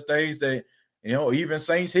there's things that, even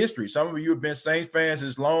Saints history. Some of you have been Saints fans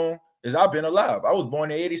as long as I've been alive. I was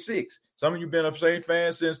born in 86. Some of you been a Saints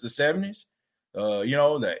fan since the 70s,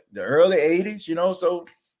 the early 80s, so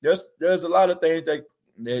there's a lot of things that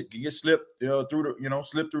can get slipped,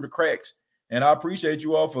 slip through the cracks. And I appreciate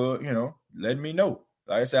you all for, letting me know.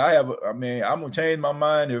 Like I said, I'm going to change my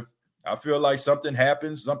mind if I feel like something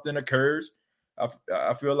happens, something occurs.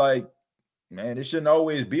 I feel like, man, it shouldn't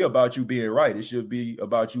always be about you being right. It should be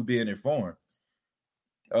about you being informed.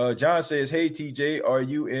 John says, hey, TJ, are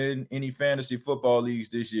you in any fantasy football leagues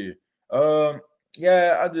this year?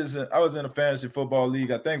 Yeah, I was in a fantasy football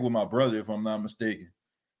league, I think with my brother, if I'm not mistaken.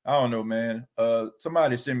 I don't know, man.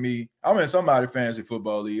 Somebody sent me, I'm in somebody fantasy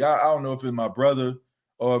football league. I don't know if it's my brother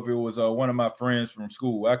or if it was one of my friends from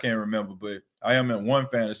school. I can't remember, but I am in one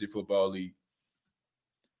fantasy football league.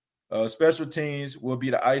 Special teams will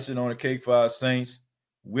be the icing on the cake for our Saints,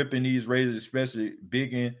 whipping these Raiders, especially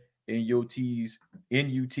big in NUT's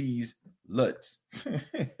Lutz.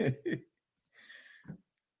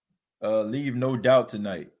 Leave no doubt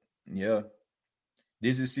tonight. Yeah.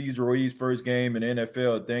 This is Cesar Ruiz's first game in the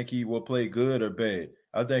NFL. Think he will play good or bad?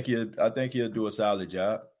 I think he'll do a solid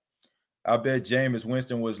job. I bet Jameis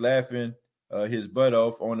Winston was laughing his butt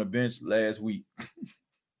off on the bench last week.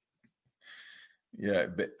 Yeah,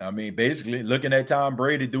 I mean, basically looking at Tom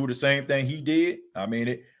Brady do the same thing he did. I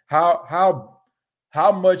mean,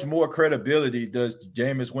 how much more credibility does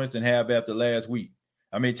Jameis Winston have after last week?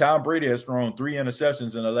 I mean, Tom Brady has thrown 3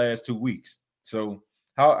 interceptions in the last 2 weeks. So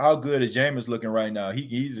how good is Jameis looking right now? He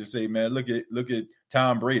can easily say, man, look at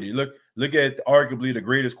Tom Brady. Look at arguably the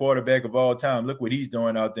greatest quarterback of all time. Look what he's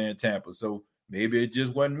doing out there in Tampa. So maybe it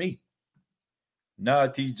just wasn't me. Nah,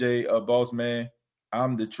 TJ, boss man,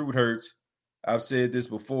 I'm the truth hurts. I've said this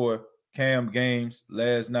before. Cam games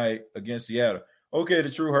last night against Seattle. Okay, the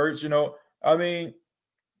truth hurts. I mean,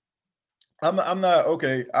 I'm not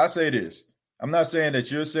okay. I say this. I'm not saying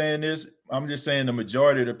that you're saying this. I'm just saying the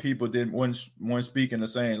majority of the people didn't one speaking the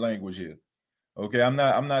same language here. Okay, I'm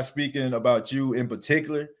not speaking about you in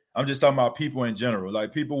particular. I'm just talking about people in general.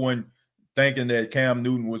 Like people when thinking that Cam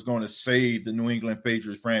Newton was going to save the New England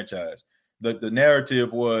Patriots franchise. The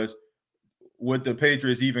narrative was, would the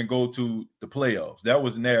Patriots even go to the playoffs? That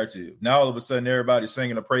was the narrative. Now all of a sudden everybody's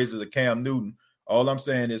singing the praises of Cam Newton. All I'm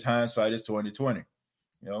saying is hindsight is 2020.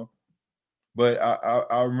 You know, but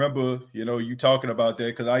I remember, you know, you talking about that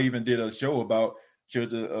because I even did a show about should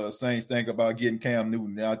the Saints think about getting Cam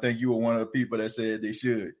Newton. And I think you were one of the people that said they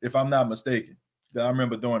should, if I'm not mistaken. I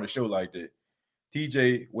remember doing a show like that.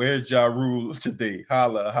 TJ, where's Ja Rule today?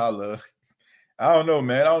 Holla, holla. I don't know,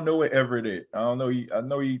 man. I don't know where Everett is. I don't know. I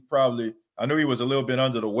know he was a little bit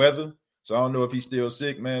under the weather. So I don't know if he's still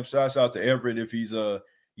sick, man. Shouts out to Everett if he's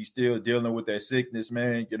still dealing with that sickness,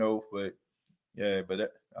 man. You know, but yeah,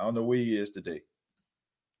 but I don't know where he is today.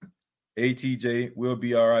 ATJ, we'll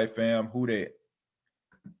be all right, fam. Who that?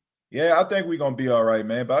 Yeah, I think we're gonna be all right,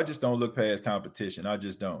 man. But I just don't look past competition. I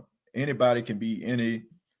just don't. Anybody can be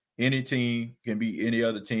any team can be any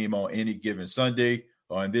other team on any given Sunday,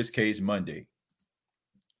 or in this case, Monday.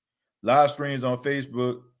 Live streams on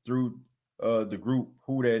Facebook through the group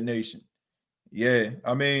Who That Nation. Yeah,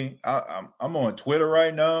 I mean, I'm on Twitter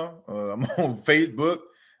right now. I'm on Facebook.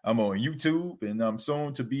 I'm on YouTube, and I'm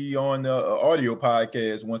soon to be on the audio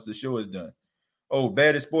podcast once the show is done. Oh,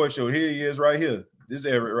 Baddest Sports Show. Here he is right here. This is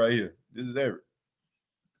Everett right here. This is Everett.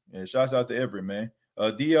 Yeah, shouts out to Everett, man.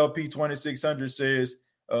 DLP 2600 says,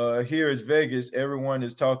 here is Vegas. Everyone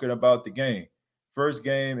is talking about the game. First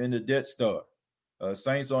game in the Death Star.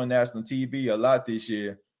 Saints on national TV a lot this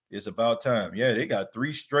year. It's about time. Yeah, they got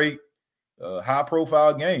 3 straight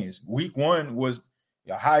high-profile games. Week 1 was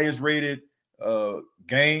the highest rated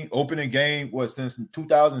opening game was since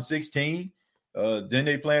 2016. Then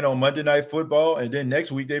they playing on Monday Night Football, and then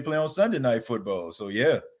next week they play on Sunday Night Football. So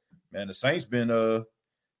yeah, man, the Saints been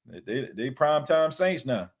they primetime Saints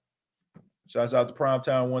now. Shouts out to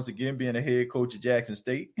primetime once again, being the head coach of Jackson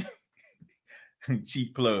State.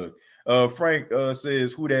 Cheap plug. Frank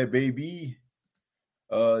says, who that baby?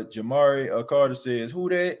 Jamari Carter says, who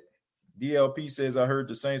that? DLP says, I heard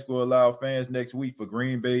the Saints will allow fans next week for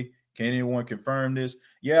Green Bay. Can anyone confirm this?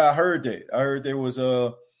 Yeah, I heard that. I heard there was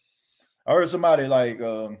I heard somebody like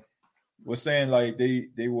was saying like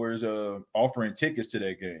they was offering tickets to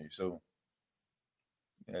that game. So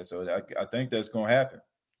yeah, so I think that's gonna happen.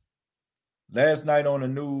 Last night on the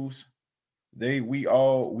news,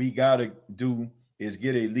 we gotta do is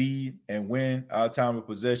get a lead and win our time of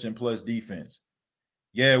possession plus defense.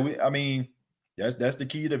 Yeah, I mean that's the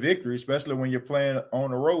key to victory, especially when you're playing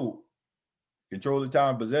on the road. Control the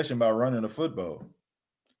time of possession by running the football.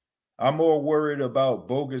 I'm more worried about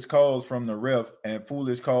bogus calls from the ref and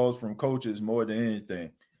foolish calls from coaches more than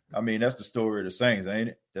anything. I mean, that's the story of the Saints, ain't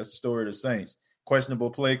it? That's the story of the Saints. Questionable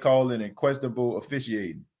play calling and questionable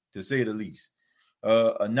officiating, to say the least.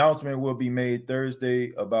 Announcement will be made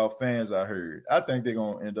Thursday about fans, I heard. I think they're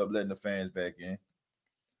going to end up letting the fans back in.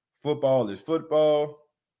 Football is football.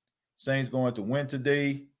 Saints going to win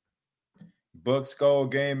today. Buck Skull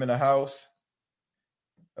game in the house.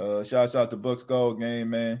 Shouts out to Buck Skull game,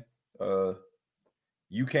 man.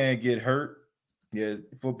 You can't get hurt. Yeah,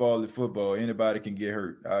 football is football. Anybody can get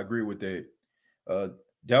hurt. I agree with that.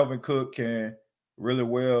 Dalvin Cook can really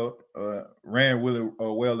well ran really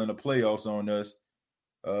well in the playoffs on us.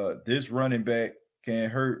 This running back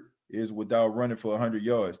can't hurt is without running for 100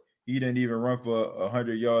 yards. He didn't even run for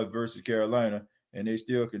 100 yards versus Carolina, and they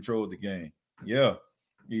still controlled the game. Yeah,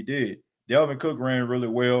 he did. Dalvin Cook ran really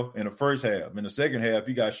well in the first half. In the second half,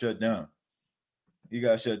 he got shut down.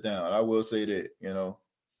 I will say that, you know.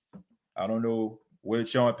 I don't know what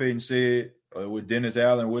Sean Payton said or what Dennis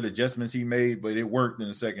Allen, what adjustments he made, but it worked in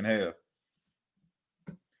the second half.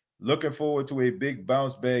 Looking forward to a big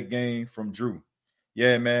bounce back game from Drew.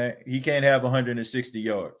 Yeah, man, he can't have 160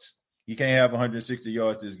 yards. He can't have 160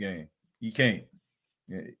 yards this game. He can't.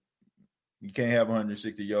 You can't have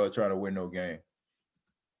 160 yards trying to win no game.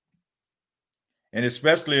 And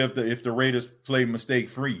especially if the Raiders play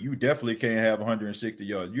mistake-free, you definitely can't have 160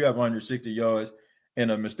 yards. You have 160 yards in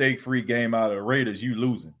a mistake-free game out of the Raiders, you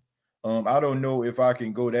losing. I don't know if I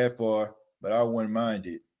can go that far, but I wouldn't mind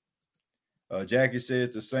it. Jackie says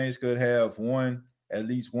the Saints could have won at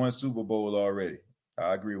least one Super Bowl already.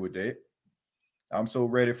 I agree with that. I'm so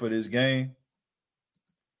ready for this game.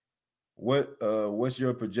 What's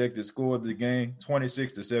your projected score of the game?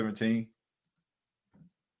 26-17.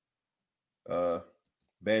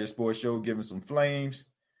 Baddest Sports Show giving some flames.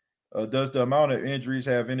 Does the amount of injuries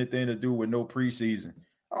have anything to do with no preseason?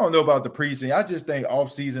 I don't know about the preseason. I just think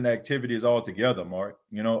off-season activities altogether, Mark.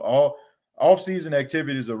 You know, off-season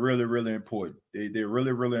activities are really, really important. They're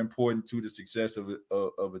really, really important to the success of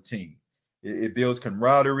a team. It builds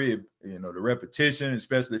camaraderie, the repetition,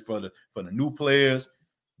 especially for the new players.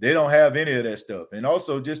 They don't have any of that stuff. And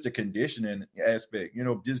also just the conditioning aspect,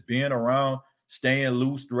 just being around, staying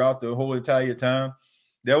loose throughout the whole entire time.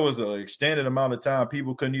 There was an extended amount of time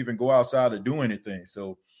people couldn't even go outside to do anything.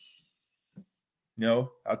 So,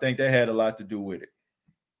 I think that had a lot to do with it.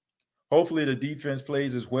 Hopefully the defense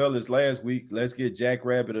plays as well as last week. Let's get Jack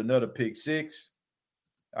Rabbit another pick six.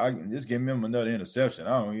 I can just give him another interception.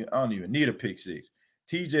 I don't even need a pick six.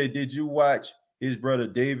 TJ, did you watch his brother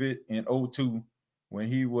David in 2002 when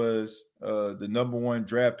he was the number 1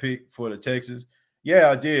 draft pick for the Texans?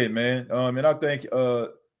 Yeah, I did, man. And I think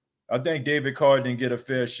David Carr didn't get a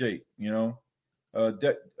fair shake.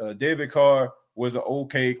 David Carr was an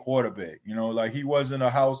okay quarterback. Like he wasn't a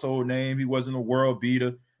household name. He wasn't a world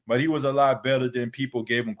beater, but he was a lot better than people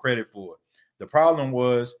gave him credit for. The problem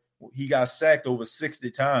was he got sacked over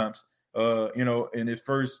 60 times, in his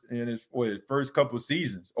first couple of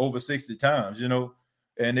seasons, over 60 times,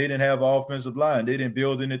 and they didn't have an offensive line. They didn't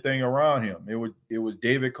build anything around him. It was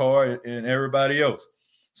David Carr and everybody else.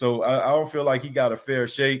 So I don't feel like he got a fair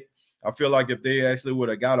shake. I feel like if they actually would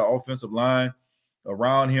have got an offensive line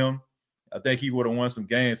around him, I think he would have won some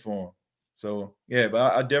games for him. So, yeah,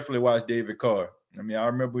 but I definitely watched David Carr. I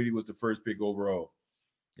remember he was the first pick overall.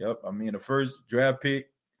 Yep, the first draft pick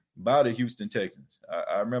by the Houston Texans.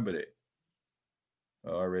 I remember that. I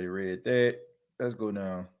already read that. Let's go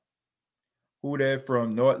down. Who that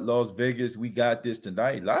from North Las Vegas? We got this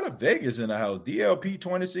tonight. A lot of Vegas in the house. DLP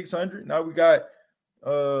 2600. Now we got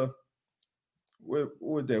what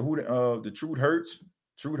was that? Who the Truth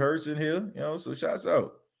Hurts in here. So shouts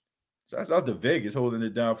out. Shouts out to Vegas holding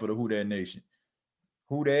it down for the Who Dat Nation.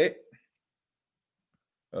 Who that?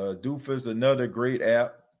 Doofus, another great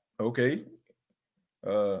app. Okay.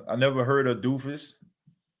 I never heard of Doofus.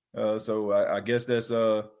 So I guess that's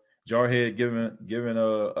Jarhead giving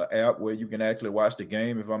a app where you can actually watch the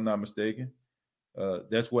game, if I'm not mistaken.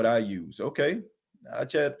 That's what I use. Okay. I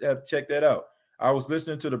check that out. I was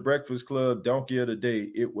listening to the Breakfast Club Donkey of the Day.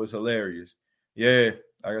 It was hilarious. Yeah.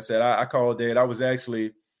 Like I said, I called that. I was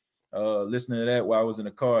actually listening to that while I was in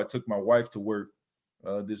the car. I took my wife to work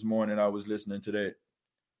this morning. I was listening to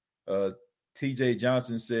that. TJ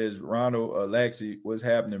Johnson says, Ronald Laxey, what's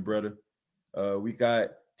happening, brother? We got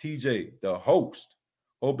TJ, the host,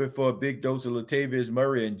 hoping for a big dose of Latavius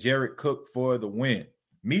Murray and Jared Cook for the win.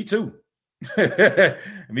 Me too.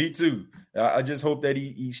 Me too. I just hope that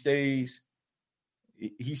he stays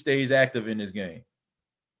active in this game.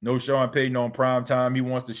 No Sean Payton on prime time. He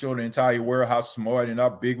wants to show the entire world how smart and how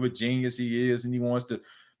big of a genius he is, and he wants to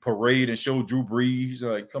parade and show Drew Brees.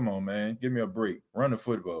 Like, come on, man. Give me a break. Run the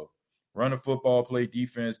football. Run the football, play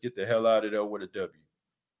defense, get the hell out of there with a W. I'm going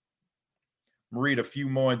to read a few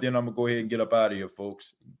more, and then I'm going to go ahead and get up out of here,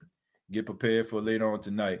 folks. Get prepared for later on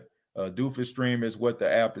tonight. Doofus Stream is what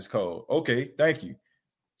the app is called. Okay, thank you.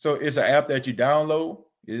 So it's an app that you download?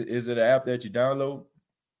 Is it an app that you download?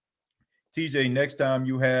 TJ, next time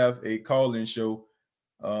you have a call-in show,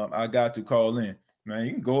 I got to call in. Man,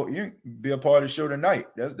 you can be a part of the show tonight.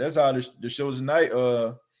 That's how the show tonight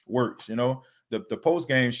works, The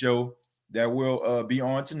post-game show that will be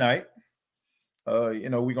on tonight. We're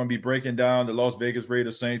going to be breaking down the Las Vegas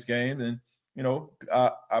Raiders Saints game. And,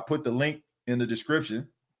 I put the link in the description,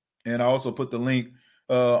 and I also put the link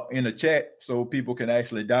in the chat so people can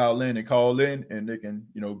actually dial in and call in, and they can,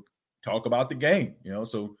 talk about the game,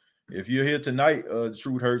 So if you're here tonight, the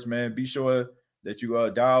Truth Hurts, man, be sure that you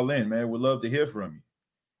dial in, man. We'd love to hear from you.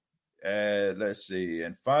 Let's see.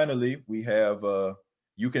 And finally, we have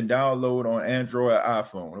you can download on Android or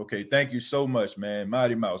iPhone. Okay, thank you so much, man.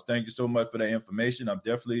 Mighty Mouse, thank you so much for that information. I'm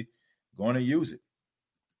definitely going to use it.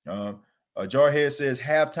 Jarhead says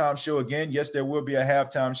halftime show again. Yes, there will be a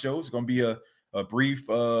halftime show. It's going to be a brief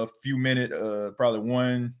few minute, probably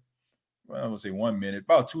 1 minute,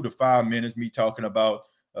 about 2 to 5 minutes, me talking about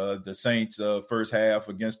the Saints first half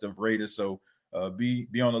against the Raiders. So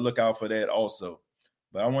be on the lookout for that also.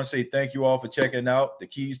 But I want to say thank you all for checking out the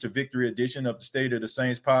Keys to Victory edition of the State of the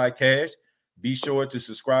Saints podcast. Be sure to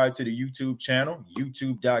subscribe to the YouTube channel,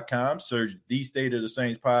 youtube.com, search The State of the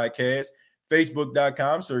Saints podcast,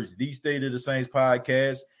 facebook.com, search The State of the Saints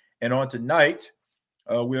podcast. And on tonight,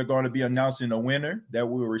 we're going to be announcing a winner that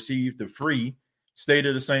will receive the free State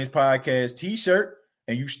of the Saints podcast t-shirt.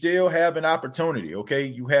 And you still have an opportunity, okay?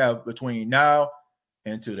 You have between now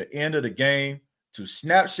and to the end of the game to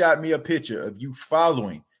snapshot me a picture of you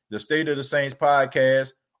following the State of the Saints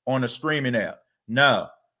podcast on a streaming app.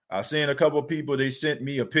 Now, I've seen a couple of people, they sent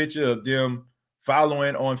me a picture of them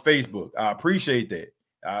following on Facebook. I appreciate that.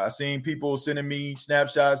 I've seen people sending me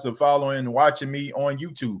snapshots of following and watching me on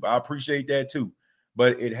YouTube. I appreciate that too.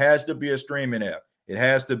 But it has to be a streaming app. It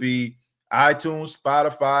has to be iTunes,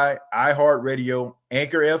 Spotify, iHeartRadio,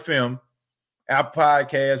 Anchor FM, Apple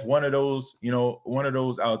Podcasts, one of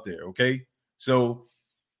those out there. Okay. So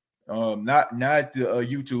not the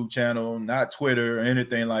YouTube channel, not Twitter or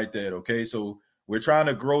anything like that. Okay. So we're trying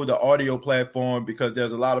to grow the audio platform because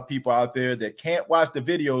there's a lot of people out there that can't watch the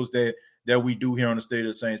videos that we do here on the State of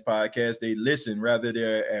the Saints podcast. They listen, rather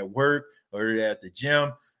they're at work or they're at the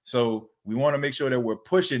gym. So we want to make sure that we're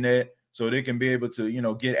pushing that so they can be able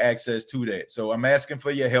to, get access to that. So I'm asking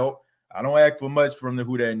for your help. I don't ask for much from the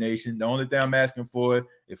Who Dat Nation. The only thing I'm asking for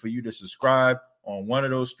is for you to subscribe on one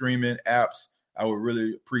of those streaming apps. I would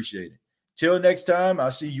really appreciate it. Till next time,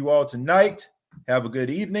 I'll see you all tonight. Have a good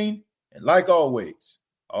evening. And like always,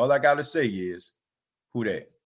 all I got to say is, Who Dat?